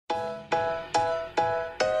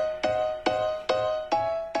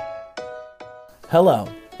Hello,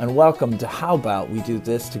 and welcome to How About We Do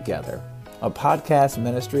This Together, a podcast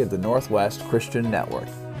ministry of the Northwest Christian Network.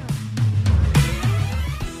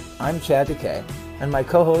 I'm Chad DeKay, and my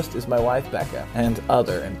co-host is my wife Becca, and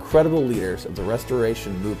other incredible leaders of the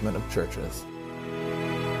Restoration Movement of Churches.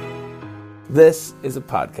 This is a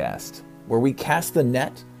podcast where we cast the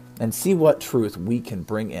net and see what truth we can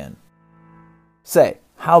bring in. Say,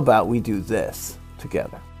 how about we do this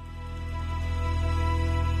together?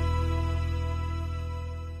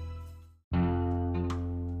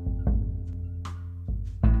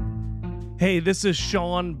 Hey, this is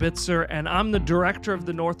Sean Bitzer, and I'm the director of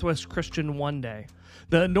the Northwest Christian One Day.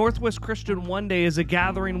 The Northwest Christian One Day is a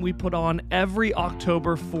gathering we put on every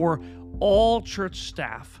October for all church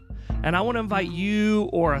staff. And I want to invite you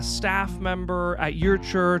or a staff member at your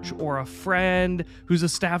church or a friend who's a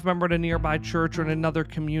staff member at a nearby church or in another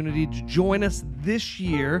community to join us this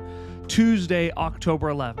year, Tuesday,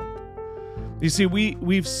 October 11th. You see,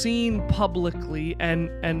 we've seen publicly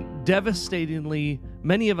and devastatingly,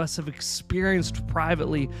 many of us have experienced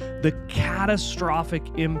privately the catastrophic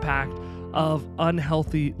impact of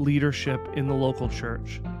unhealthy leadership in the local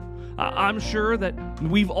church. I'm sure that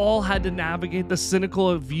we've all had to navigate the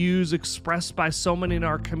cynical views expressed by so many in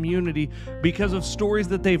our community because of stories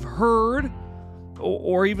that they've heard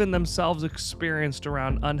or even themselves experienced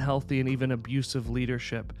around unhealthy and even abusive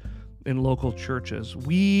leadership in local churches.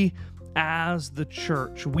 We as the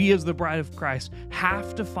church, we as the bride of Christ,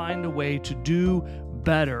 have to find a way to do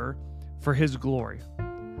better for His glory.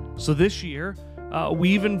 So this year,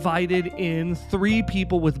 we've invited in 3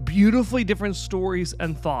 people with beautifully different stories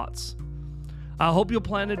and thoughts. I hope you'll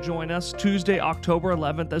plan to join us Tuesday, October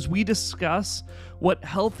 11th, as we discuss what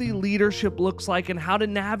healthy leadership looks like and how to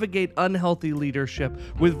navigate unhealthy leadership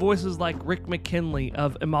with voices like Rick McKinley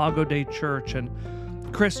of Imago Dei Church and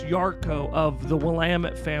Chris Yarko of the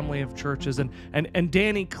Willamette family of churches and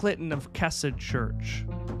Danny Clinton of Kesed Church.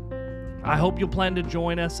 I hope you'll plan to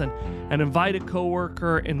join us and invite a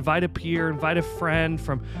coworker, invite a peer, invite a friend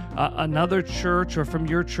from another church or from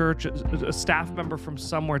your church, a staff member from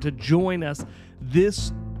somewhere to join us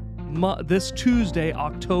this Tuesday,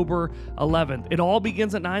 October 11th. It all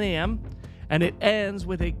begins at 9 a.m. and it ends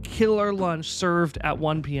with a killer lunch served at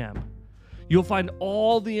 1 p.m. You'll find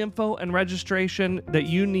all the info and registration that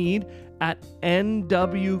you need at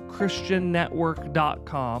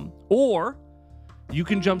nwchristiannetwork.com, or you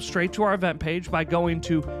can jump straight to our event page by going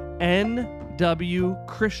to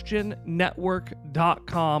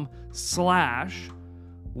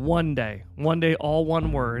nwchristiannetwork.com/one day. One day, all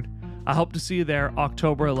one word. I hope to see you there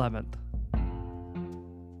October 11th.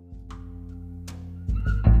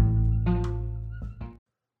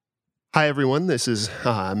 Hi, everyone. This is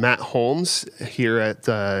Matt Holmes here at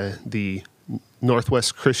the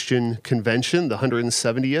Northwest Christian Convention, the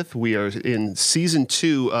 170th. We are in season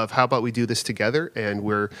 2 of How About We Do This Together, and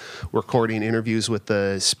we're recording interviews with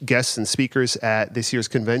the guests and speakers at this year's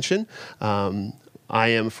convention. I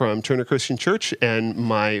am from Turner Christian Church, and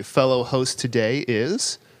my fellow host today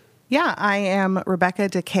is... Yeah, I am Rebecca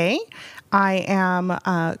DeKay. I am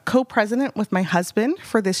co-president with my husband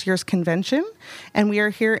for this year's convention, and we are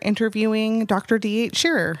here interviewing Dr. D.H.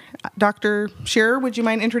 Shearer. Dr. Shearer, would you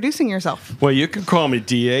mind introducing yourself? Well, you can call me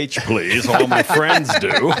D.H., please. All my friends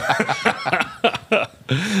do.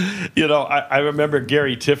 You know, I remember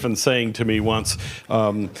Gary Tiffin saying to me once,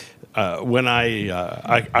 when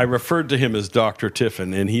I referred to him as Dr.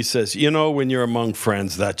 Tiffin, and he says, you know, when you're among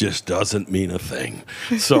friends, that just doesn't mean a thing.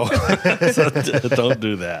 So, don't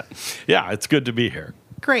do that. Yeah, it's good to be here.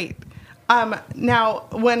 Great. Now,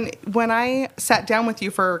 when I sat down with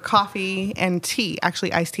you for coffee and tea,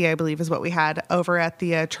 actually iced tea, I believe, is what we had over at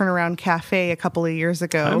the Turnaround Cafe a couple of years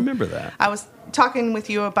ago. I remember that. I was talking with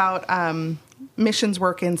you about missions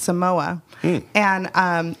work in Samoa,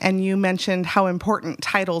 and you mentioned how important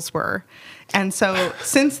titles were. And so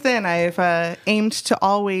since then, I've aimed to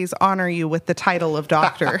always honor you with the title of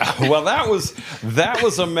doctor. Well, that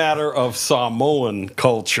was a matter of Samoan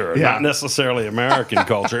culture, not necessarily American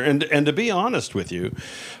culture. And to be honest with you,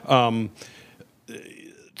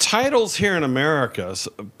 titles here in America,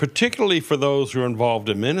 particularly for those who are involved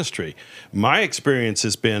in ministry, my experience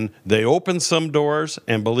has been they open some doors,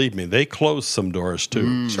 and believe me, they close some doors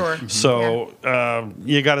too. Sure. So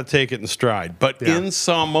you got to take it in stride. But in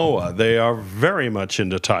Samoa, they are very much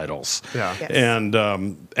into titles. Yeah. Yes.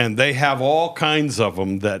 And they have all kinds of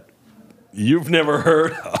them that you've never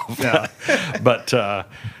heard of. Yeah. But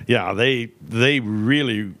yeah, they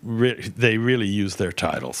really use their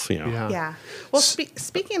titles. You know. Yeah. Yeah. Well,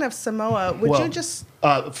 speaking of Samoa, would you just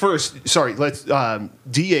first, sorry, let's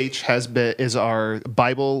DH is our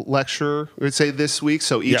Bible lecturer, I would say, this week.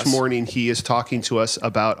 So each Yes. morning he is talking to us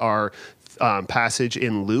about our passage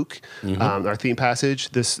in Luke, our theme passage.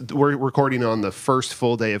 We're recording on the first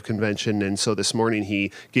full day of convention, and so this morning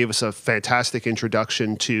he gave us a fantastic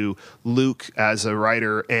introduction to Luke as a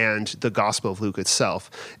writer and the Gospel of Luke itself.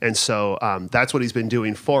 And so that's what he's been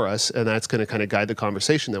doing for us, and that's going to kind of guide the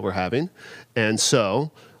conversation that we're having. And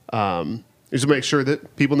so just to make sure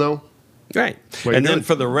that people know. Right. What And you're then doing.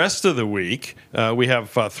 for the rest of the week, we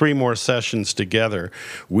have 3 more sessions together.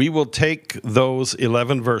 We will take those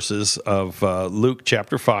 11 verses of Luke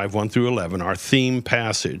chapter 5, 1 through 11, our theme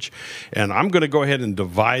passage, and I'm going to go ahead and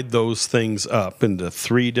divide those things up into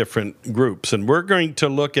 3 different groups. And we're going to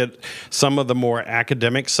look at some of the more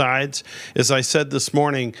academic sides. As I said this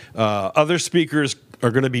morning, other speakers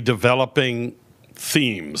are going to be developing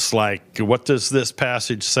themes like, what does this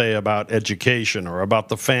passage say about education or about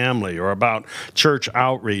the family or about church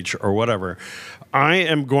outreach or whatever. I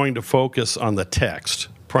am going to focus on the text,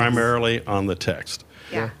 primarily on the text.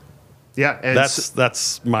 yeah. Yeah, and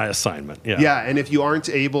That's my assignment. Yeah. yeah, and if you aren't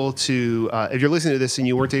able to, if you're listening to this and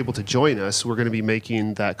you weren't able to join us, we're going to be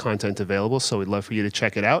making that content available. So we'd love for you to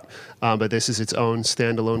check it out. But this is its own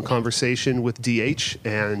standalone conversation with DH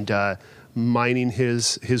and mining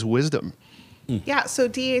his wisdom. Yeah, so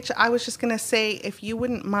DH, I was just going to say, if you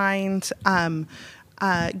wouldn't mind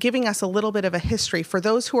giving us a little bit of a history for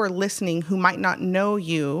those who are listening who might not know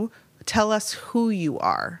you, tell us who you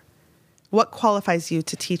are. What qualifies you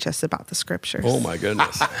to teach us about the scriptures? Oh, my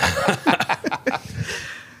goodness.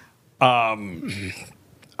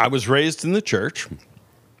 I was raised in the church.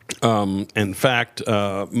 In fact,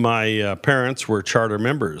 my parents were charter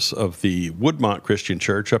members of the Woodmont Christian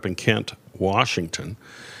Church up in Kent, Washington.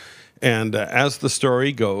 And as the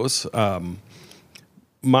story goes,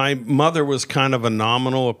 my mother was kind of a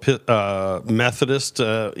nominal Methodist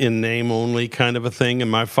in name only kind of a thing, and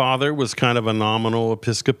my father was kind of a nominal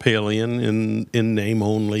Episcopalian in name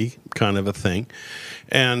only kind of a thing.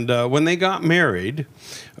 And when they got married,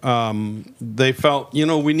 they felt,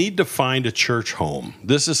 we need to find a church home.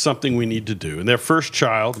 This is something we need to do. And their first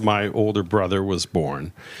child, my older brother, was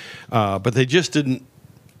born, but they just didn't.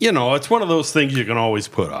 It's one of those things you can always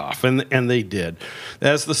put off, and they did.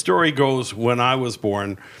 As the story goes, when I was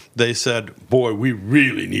born, they said, boy, we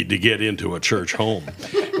really need to get into a church home.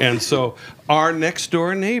 And so our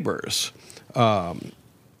next-door neighbors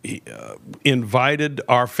invited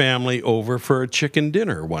our family over for a chicken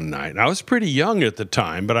dinner one night. I was pretty young at the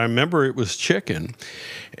time, but I remember it was chicken.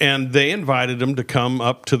 And they invited them to come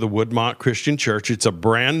up to the Woodmont Christian Church. It's a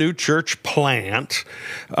brand new church plant.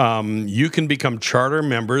 You can become charter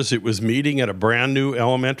members. It was meeting at a brand new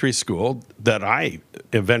elementary school that I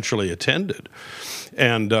eventually attended.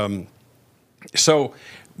 And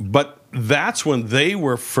but that's when they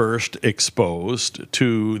were first exposed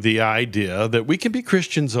to the idea that we can be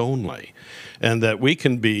Christians only and that we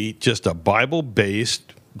can be just a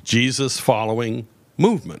Bible-based, Jesus-following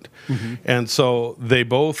movement. Mm-hmm. And so they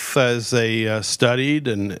both, as they studied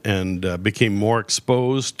and became more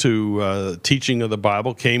exposed to teaching of the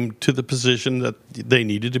Bible, came to the position that they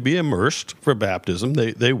needed to be immersed for baptism.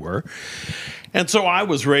 They were. And so I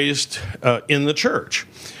was raised in the church.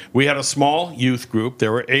 We had a small youth group.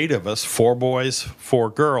 There were 8 of us, 4 boys, 4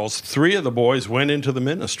 girls. 3 of the boys went into the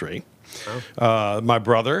ministry. My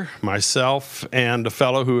brother, myself, and a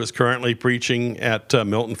fellow who is currently preaching at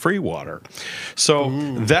Milton Freewater. So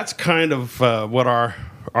that's kind of what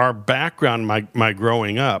our background, my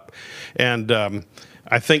growing up. And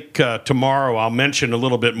I think tomorrow I'll mention a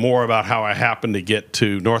little bit more about how I happened to get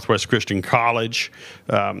to Northwest Christian College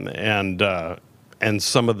and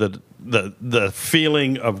some of the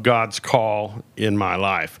feeling of God's call in my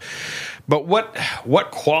life. But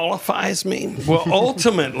what qualifies me? Well,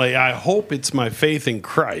 ultimately, I hope it's my faith in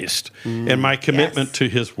Christ and my commitment to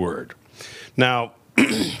His Word. Now,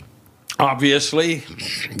 obviously,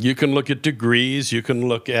 you can look at degrees, you can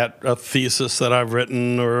look at a thesis that I've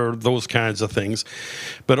written or those kinds of things.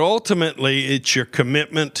 But ultimately, it's your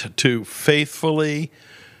commitment to faithfully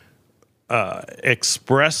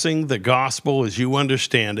expressing the gospel as you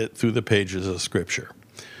understand it through the pages of Scripture.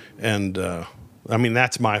 And,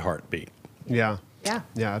 that's my heartbeat. Yeah. Yeah.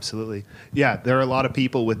 Yeah, absolutely. Yeah, there are a lot of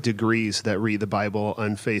people with degrees that read the Bible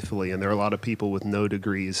unfaithfully, and there are a lot of people with no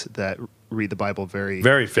degrees that read the Bible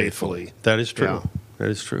very faithfully. That is true. Yeah. That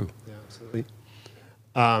is true. Yeah, absolutely.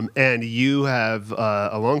 And you have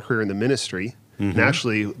a long career in the ministry. And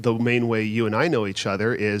actually, the main way you and I know each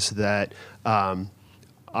other is that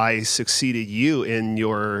I succeeded you in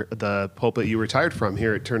the pulpit you retired from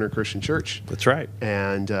here at Turner Christian Church. That's right.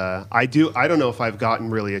 And I don't know if I've gotten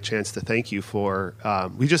really a chance to thank you for,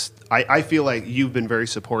 I feel like you've been very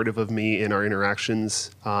supportive of me in our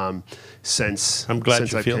interactions since I'm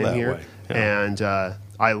glad you I've feel came that here. way. Yeah. And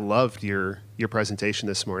I loved your presentation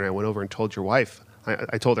this morning. I went over and told your wife.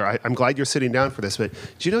 I told her, I'm glad you're sitting down for this, but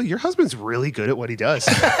do you know your husband's really good at what he does?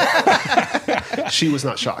 She was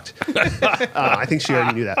not shocked. I think she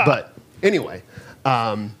already knew that. But anyway,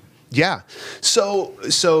 yeah.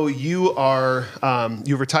 So you are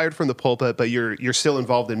you retired from the pulpit, but you're still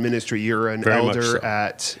involved in ministry. You're an Very much elder so.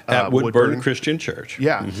 at Woodburn Christian Church.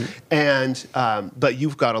 Yeah, and but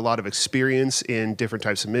you've got a lot of experience in different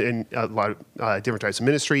types of different types of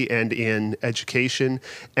ministry and in education.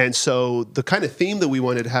 And so the kind of theme that we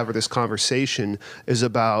wanted to have for this conversation is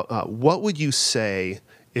about what would you say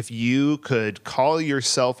if you could call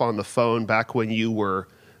yourself on the phone back when you were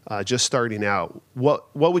just starting out?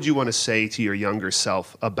 What would you want to say to your younger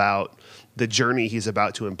self about the journey he's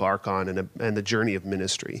about to embark on and the journey of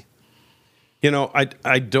ministry? You know,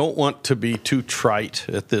 I don't want to be too trite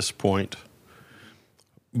at this point,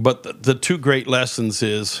 but the two great lessons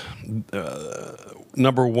is,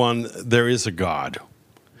 number one, there is a God,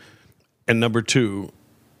 and number two,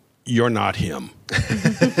 you're not him.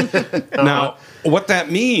 Now, what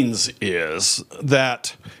that means is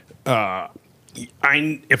that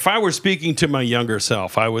if I were speaking to my younger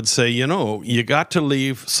self, I would say, you got to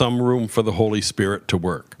leave some room for the Holy Spirit to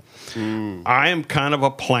work. I am kind of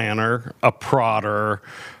a planner, a prodder,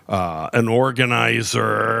 an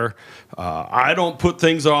organizer. I don't put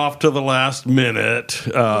things off to the last minute,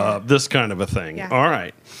 this kind of a thing. Yeah. All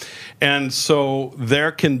right. And so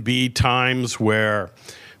there can be times where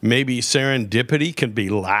maybe serendipity can be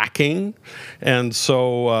lacking. And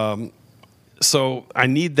so I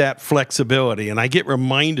need that flexibility, and I get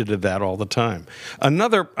reminded of that all the time.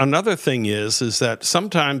 Another thing is that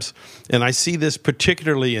sometimes, and I see this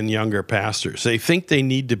particularly in younger pastors, they think they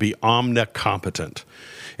need to be omnicompetent.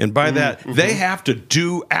 And by that, they have to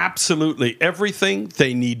do absolutely everything.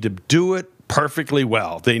 They need to do it perfectly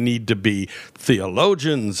well. They need to be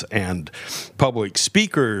theologians and public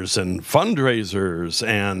speakers and fundraisers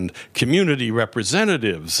and community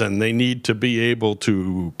representatives, and they need to be able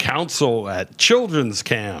to counsel at children's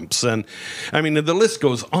camps. And I mean, the list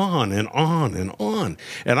goes on and on and on.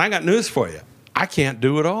 And I got news for you. I can't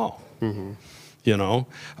do it all. And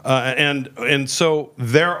so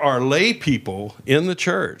there are lay people in the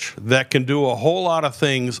church that can do a whole lot of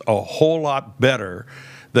things a whole lot better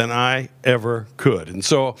than I ever could. And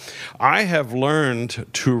so I have learned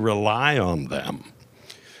to rely on them.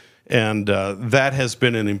 And that has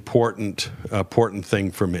been an important thing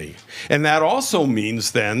for me. And that also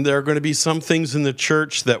means then there are going to be some things in the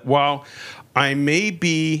church that while I may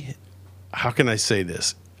be, how can I say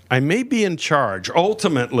this? I may be in charge.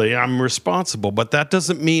 Ultimately, I'm responsible, but that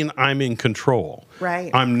doesn't mean I'm in control. Right.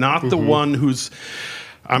 I'm not the one who's...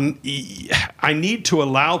 I need to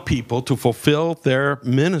allow people to fulfill their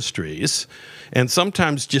ministries and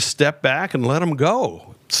sometimes just step back and let them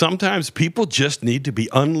go. Sometimes people just need to be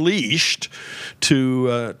unleashed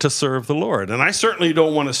to serve the Lord. And I certainly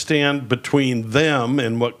don't want to stand between them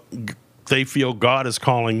and what they feel God is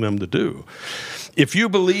calling them to do. If you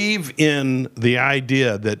believe in the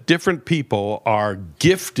idea that different people are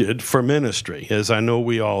gifted for ministry, as I know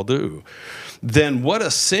we all do, then what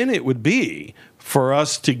a sin it would be for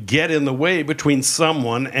us to get in the way between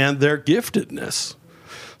someone and their giftedness.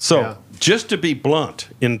 So, just to be blunt,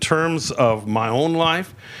 in terms of my own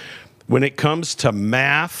life, when it comes to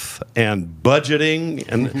math and budgeting,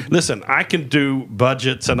 and listen, I can do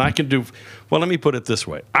budgets and I can do, well, let me put it this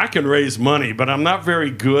way. I can raise money, but I'm not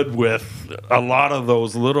very good with a lot of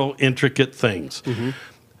those little intricate things.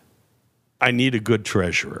 I need a good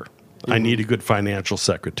treasurer. I need a good financial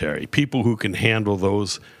secretary, people who can handle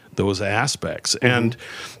those aspects. And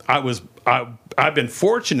I've been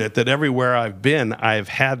fortunate that everywhere I've been, I've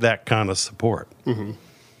had that kind of support.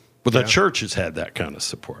 But the church has had that kind of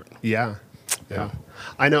support. Yeah.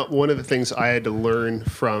 I know one of the things I had to learn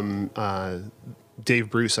from Dave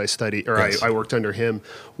Bruce, I worked under him,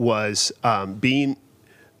 was being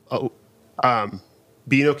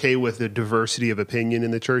okay with the diversity of opinion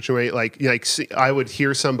in the church. Right? Like I would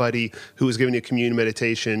hear somebody who was giving a communion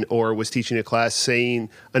meditation or was teaching a class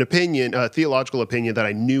saying an opinion, a theological opinion that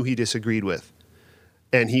I knew he disagreed with.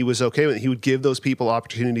 And he was okay with it. He would give those people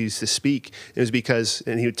opportunities to speak. It was because,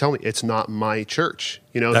 and he would tell me, it's not my church.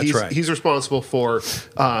 You know, That's right. He's responsible for,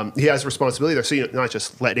 he has responsibility there. So you not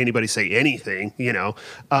just let anybody say anything,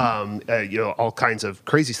 all kinds of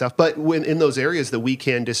crazy stuff. But when in those areas that we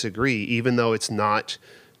can disagree, even though it's not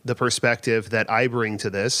the perspective that I bring to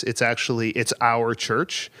this, it's our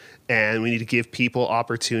church. And we need to give people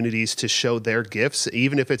opportunities to show their gifts,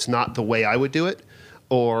 even if it's not the way I would do it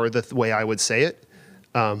or the way I would say it.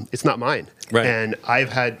 It's not mine. Right. And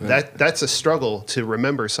I've had that's a struggle to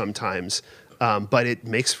remember sometimes, but it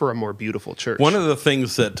makes for a more beautiful church. One of the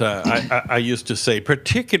things that I used to say,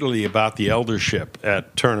 particularly about the eldership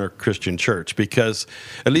at Turner Christian Church, because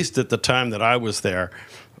at least at the time that I was there,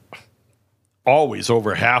 always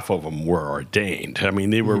over half of them were ordained. I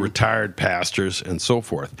mean, they were retired pastors and so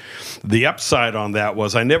forth. The upside on that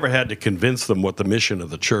was I never had to convince them what the mission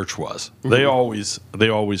of the church was. They always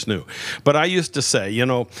knew. But I used to say,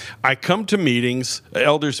 I come to meetings,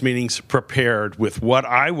 elders meetings, prepared with what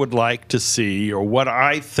I would like to see or what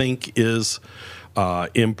I think is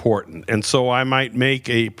important. And so I might make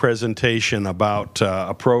a presentation about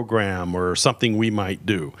a program or something we might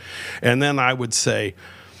do. And then I would say,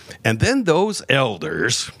 and then those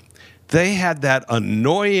elders, they had that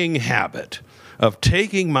annoying habit of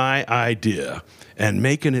taking my idea and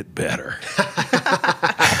making it better.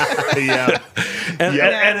 And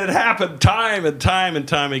it happened time and time and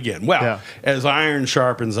time again. Well, as iron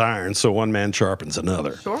sharpens iron, so one man sharpens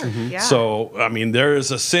another. Sure. Yeah. So, I mean, there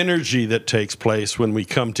is a synergy that takes place when we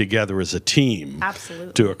come together as a team.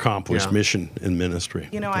 Absolutely. To accomplish mission and ministry.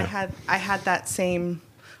 I had that same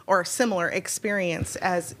or similar experience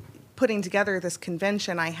as putting together this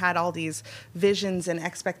convention. I had all these visions and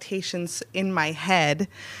expectations in my head.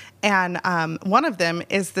 And one of them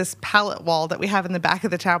is this pallet wall that we have in the back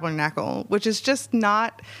of the tabernacle, which is just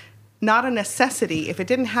not a necessity. If it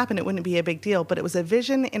didn't happen, it wouldn't be a big deal. But it was a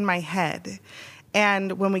vision in my head.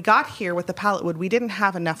 And when we got here with the pallet wood, we didn't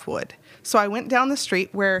have enough wood. So I went down the street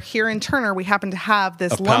where here in Turner, we happen to have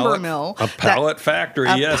this lumber mill. A pallet factory,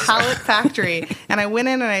 yes. A pallet factory. And I went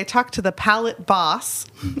in and I talked to the pallet boss.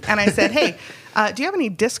 And I said, hey, do you have any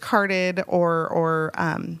discarded or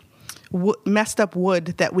messed up wood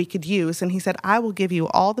that we could use? And he said, I will give you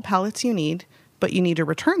all the pallets you need, but you need to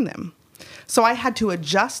return them. So I had to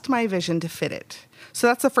adjust my vision to fit it. So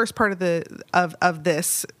that's the first part of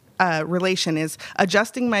this relation is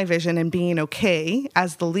adjusting my vision and being okay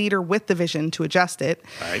as the leader with the vision to adjust it.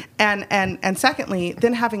 Right. And secondly,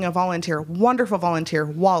 then having a volunteer, wonderful volunteer,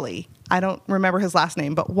 Wally. I don't remember his last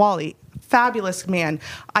name, but Wally, fabulous man.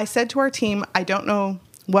 I said to our team, I don't know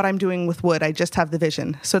what I'm doing with wood. I just have the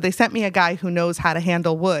vision. So they sent me a guy who knows how to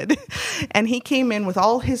handle wood. And he came in with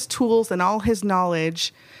all his tools and all his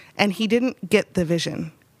knowledge, and he didn't get the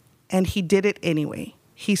vision. And he did it anyway.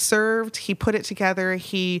 He served, he put it together,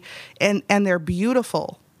 and they're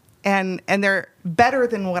beautiful. And they're better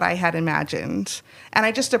than what I had imagined. And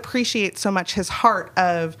I just appreciate so much his heart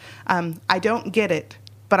of, I don't get it,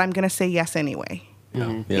 but I'm going to say yes anyway.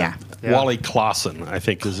 Yeah. Wally Clausen, I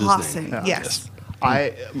think is his name. Yes.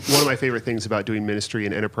 One of my favorite things about doing ministry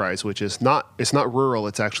in Enterprise, which is it's not rural,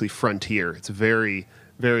 it's actually frontier. It's very,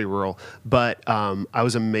 very rural. But I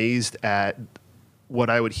was amazed at what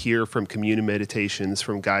I would hear from communion meditations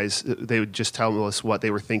from guys. They would just tell us what they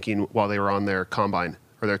were thinking while they were on their combine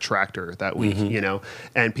or their tractor that week,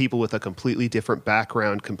 and people with a completely different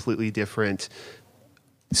background, completely different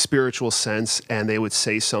spiritual sense, and they would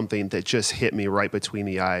say something that just hit me right between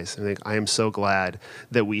the eyes. And I am so glad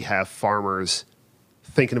that we have farmers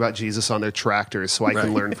thinking about Jesus on their tractors so I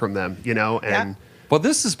can learn from them, and Well,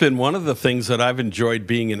 this has been one of the things that I've enjoyed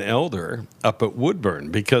being an elder up at Woodburn,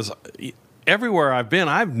 because everywhere I've been,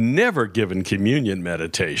 I've never given communion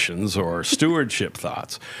meditations or stewardship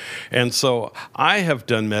thoughts. And so I have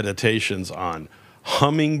done meditations on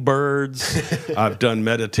hummingbirds. I've done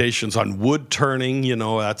meditations on wood turning.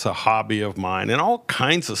 That's a hobby of mine, and all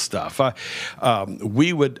kinds of stuff.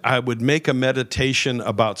 I would make a meditation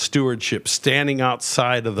about stewardship standing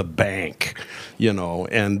outside of the bank,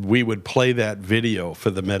 and we would play that video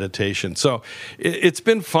for the meditation. So it's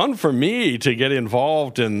been fun for me to get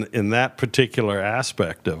involved in that particular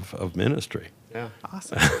aspect of ministry. Yeah.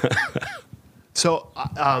 Awesome. So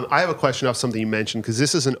I have a question off something you mentioned, because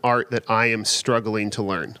this is an art that I am struggling to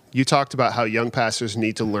learn. You talked about how young pastors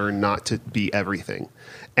need to learn not to be everything.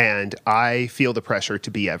 And I feel the pressure to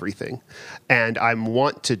be everything. And I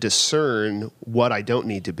want to discern what I don't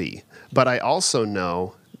need to be. But I also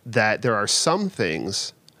know that there are some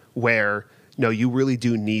things where, you really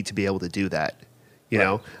do need to be able to do that.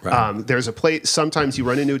 Right. There's a place, sometimes you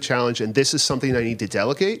run into a challenge, and this is something I need to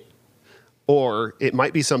delegate. or it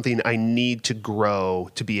might be something I need to grow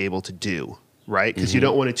to be able to do, right? Because you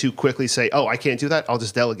don't want to too quickly say, oh, I can't do that, I'll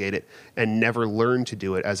just delegate it, and never learn to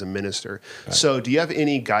do it as a minister. Right. So do you have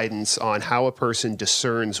any guidance on how a person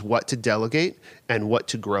discerns what to delegate and what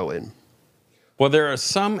to grow in? Well, there are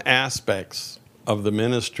some aspects of the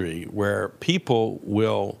ministry where people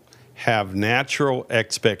will have natural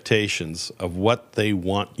expectations of what they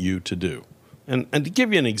want you to do. And to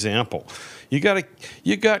give you an example, you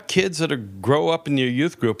got kids that grow up in your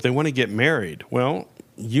youth group, they want to get married. Well,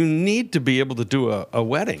 you need to be able to do a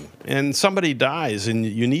wedding, and somebody dies, and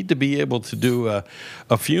you need to be able to do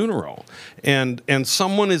a funeral, and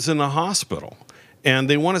someone is in a hospital, and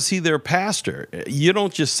they want to see their pastor. You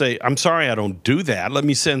don't just say, I'm sorry, I don't do that. Let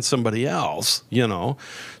me send somebody else, you know.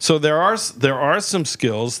 So there are some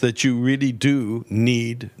skills that you really do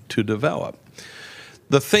need to develop.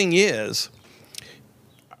 The thing is,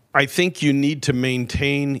 I think you need to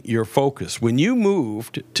maintain your focus. When you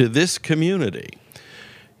moved to this community,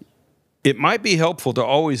 it might be helpful to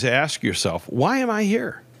always ask yourself, why am I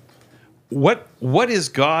here? What is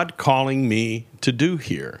God calling me to do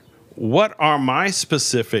here? What are my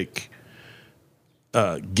specific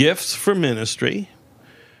gifts for ministry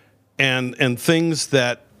and things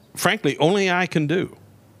that, frankly, only I can do?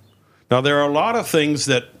 Now, there are a lot of things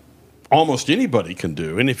that almost anybody can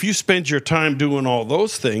do, and if you spend your time doing all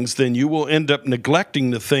those things, then you will end up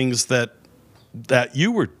neglecting the things that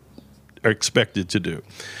you were expected to do.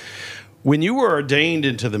 When you were ordained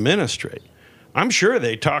into the ministry, I'm sure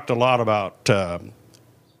they talked a lot about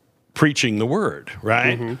preaching the word,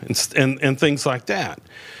 right? And things like that.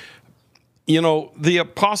 You know, the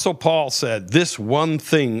Apostle Paul said, this one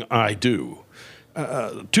thing I do.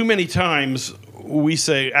 Too many times we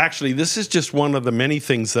say, actually, this is just one of the many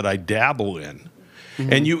things that I dabble in.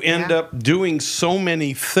 And you end up doing so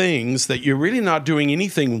many things that you're really not doing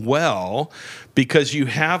anything well because you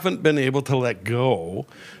haven't been able to let go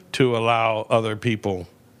to allow other people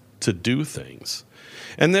to do things.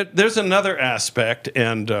 And there's another aspect,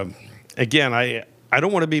 and again, I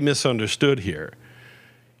don't want to be misunderstood here.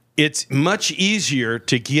 It's much easier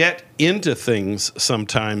to get into things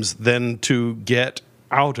sometimes than to get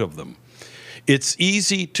out of them. It's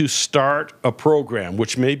easy to start a program,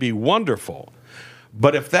 which may be wonderful,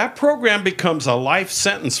 but if that program becomes a life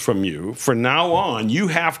sentence from you, from now on, you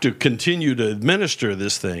have to continue to administer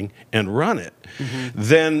this thing and run it,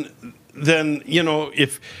 then, you know,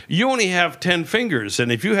 if you only have 10 fingers, and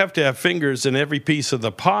if you have to have fingers in every piece of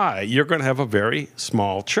the pie, you're going to have a very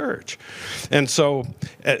small church. And so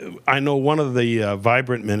I know one of the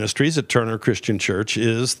vibrant ministries at Turner Christian Church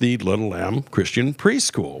is the Little M Christian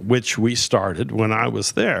Preschool, which we started when I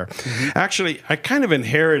was there. Actually, I kind of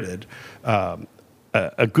inherited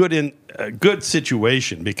a good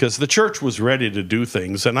situation because the church was ready to do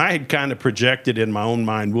things, and I had kind of projected in my own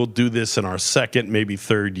mind, we'll do this in our second, maybe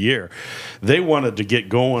third year. They wanted to get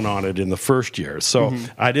going on it in the first year, so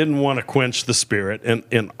I didn't want to quench the spirit,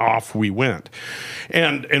 and off we went.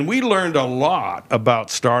 And we learned a lot about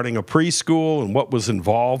starting a preschool and what was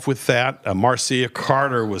involved with that. Marcia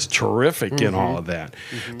Carter was terrific in all of that.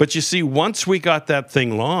 But you see, once we got that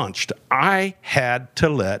thing launched, I had to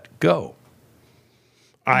let go.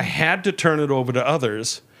 I had to turn it over to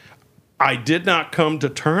others. I did not come to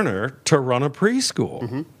Turner to run a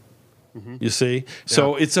preschool. You see?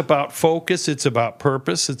 So it's about focus. It's about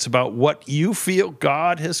purpose. It's about what you feel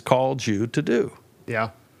God has called you to do.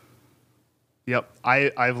 Yeah. Yep.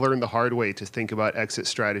 I've learned the hard way to think about exit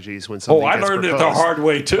strategies when something gets proposed. I learned it the hard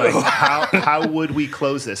way too. Like how would we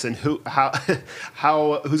close this, and who's going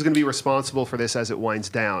to be responsible for this as it winds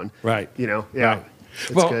down? Right. You know? Yeah. Right.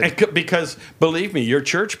 Well, because believe me, your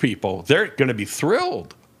church people, they're going to be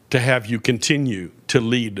thrilled to have you continue to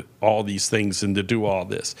lead all these things and to do all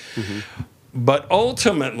this. But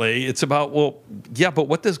ultimately, it's about, well, yeah, but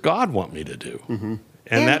what does God want me to do?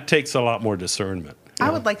 And that takes a lot more discernment. I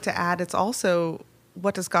would like to add, it's also,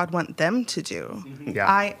 what does God want them to do?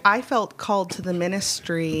 I felt called to the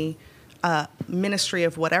ministry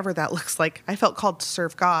of whatever that looks like. I felt called to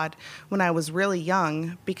serve God when I was really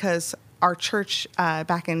young because our church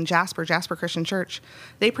back in Jasper Christian Church,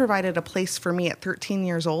 they provided a place for me at 13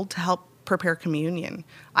 years old to help prepare communion.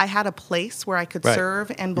 I had a place where I could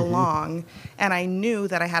serve and belong, and I knew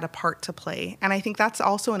that I had a part to play. And I think that's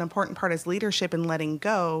also an important part as leadership in letting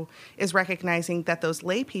go, is recognizing that those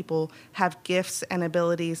lay people have gifts and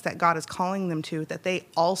abilities that God is calling them to that they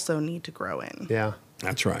also need to grow in. Yeah,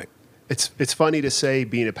 that's right. It's funny to say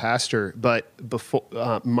being a pastor, but before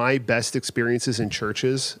my best experiences in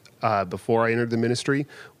churches before I entered the ministry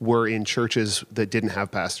were in churches that didn't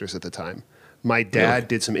have pastors at the time. My dad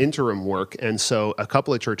did some interim work, and so a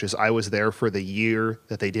couple of churches, I was there for the year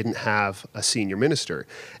that they didn't have a senior minister.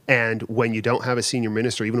 And when you don't have a senior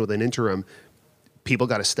minister, even with an interim, people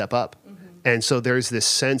got to step up. And so there's this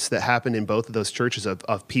sense that happened in both of those churches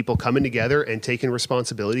of people coming together and taking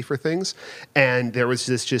responsibility for things. And there was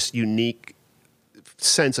this just unique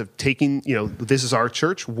sense of taking, this is our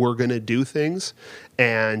church, we're going to do things.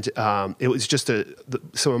 And it was just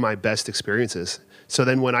some of my best experiences. So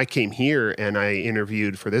then when I came here and I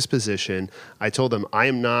interviewed for this position, I told them, I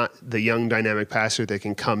am not the young dynamic pastor that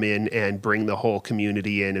can come in and bring the whole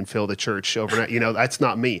community in and fill the church overnight. That's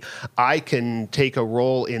not me. I can take a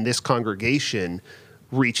role in this congregation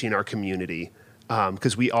reaching our community,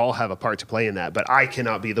 because we all have a part to play in that. But I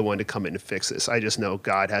cannot be the one to come in and fix this. I just know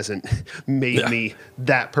God hasn't made me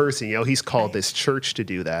that person. He's called this church to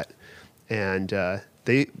do that. And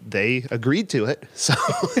they agreed to it. So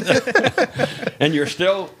and you're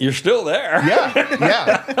still there.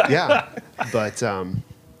 Yeah. But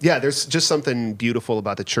there's just something beautiful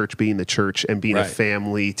about the church being the church and being a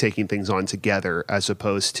family, taking things on together, as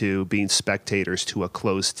opposed to being spectators to a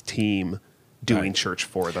closed team doing church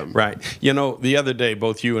for them. Right. The other day,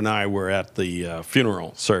 both you and I were at the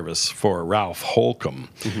funeral service for Ralph Holcomb,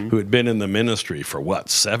 who had been in the ministry for,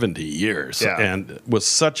 70 years, and was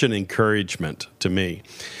such an encouragement to me.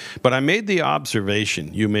 But I made the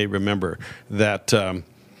observation, you may remember, that,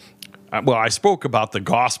 I spoke about the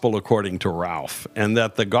gospel according to Ralph, and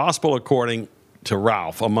that the gospel according to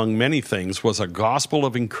Ralph, among many things, was a gospel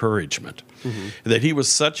of encouragement, that he was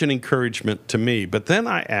such an encouragement to me. But then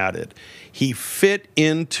I added, he fit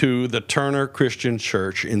into the Turner Christian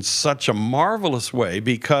Church in such a marvelous way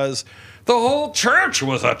because the whole church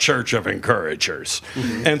was a church of encouragers.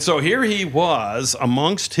 And so here he was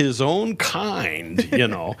amongst his own kind,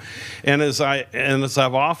 and as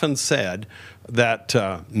I've often said, that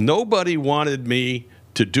nobody wanted me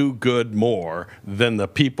to do good more than the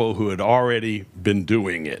people who had already been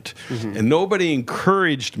doing it. And nobody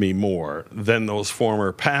encouraged me more than those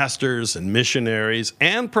former pastors and missionaries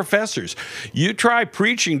and professors. You try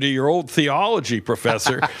preaching to your old theology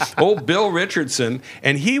professor, old Bill Richardson,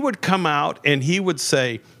 and he would come out and he would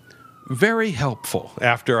say, very helpful,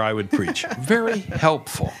 after I would preach. Very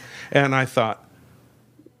helpful. And I thought,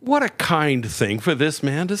 what a kind thing for this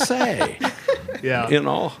man to say. Yeah. He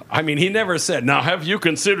never said, now have you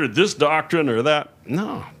considered this doctrine or that?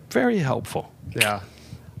 No, very helpful. Yeah.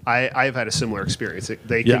 I've had a similar experience. I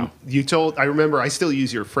remember, I still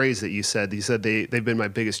use your phrase that you said. You said they've been my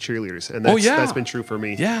biggest cheerleaders. And that's been true for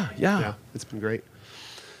me. Yeah. It's been great.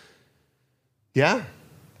 Yeah.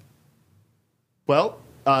 Well,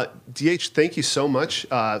 DH, thank you so much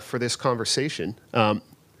for this conversation.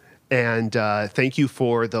 And thank you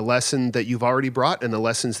for the lesson that you've already brought and the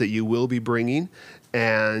lessons that you will be bringing.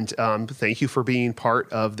 And thank you for being part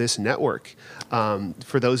of this network.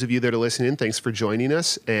 For those of you that are listening, thanks for joining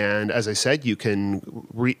us. And as I said, you can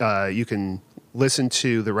listen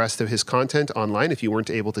to the rest of his content online if you weren't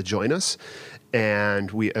able to join us. And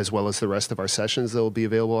we, as well as the rest of our sessions, that will be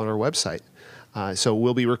available on our website. So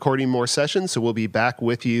we'll be recording more sessions. So we'll be back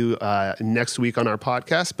with you next week on our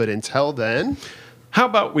podcast. But until then, how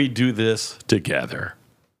about we do this together?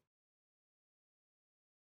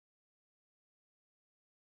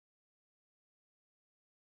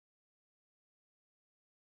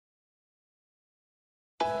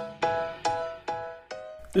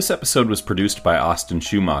 This episode was produced by Austin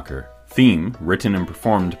Schumacher. Theme, written and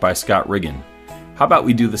performed by Scott Riggin. How About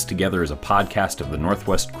We Do This Together is a podcast of the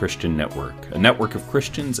Northwest Christian Network, a network of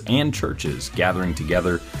Christians and churches gathering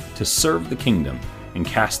together to serve the kingdom and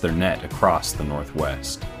cast their net across the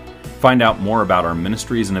Northwest. Find out more about our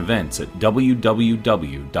ministries and events at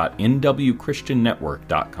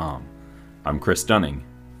www.nwchristiannetwork.com. I'm Chris Dunning.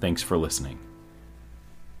 Thanks for listening.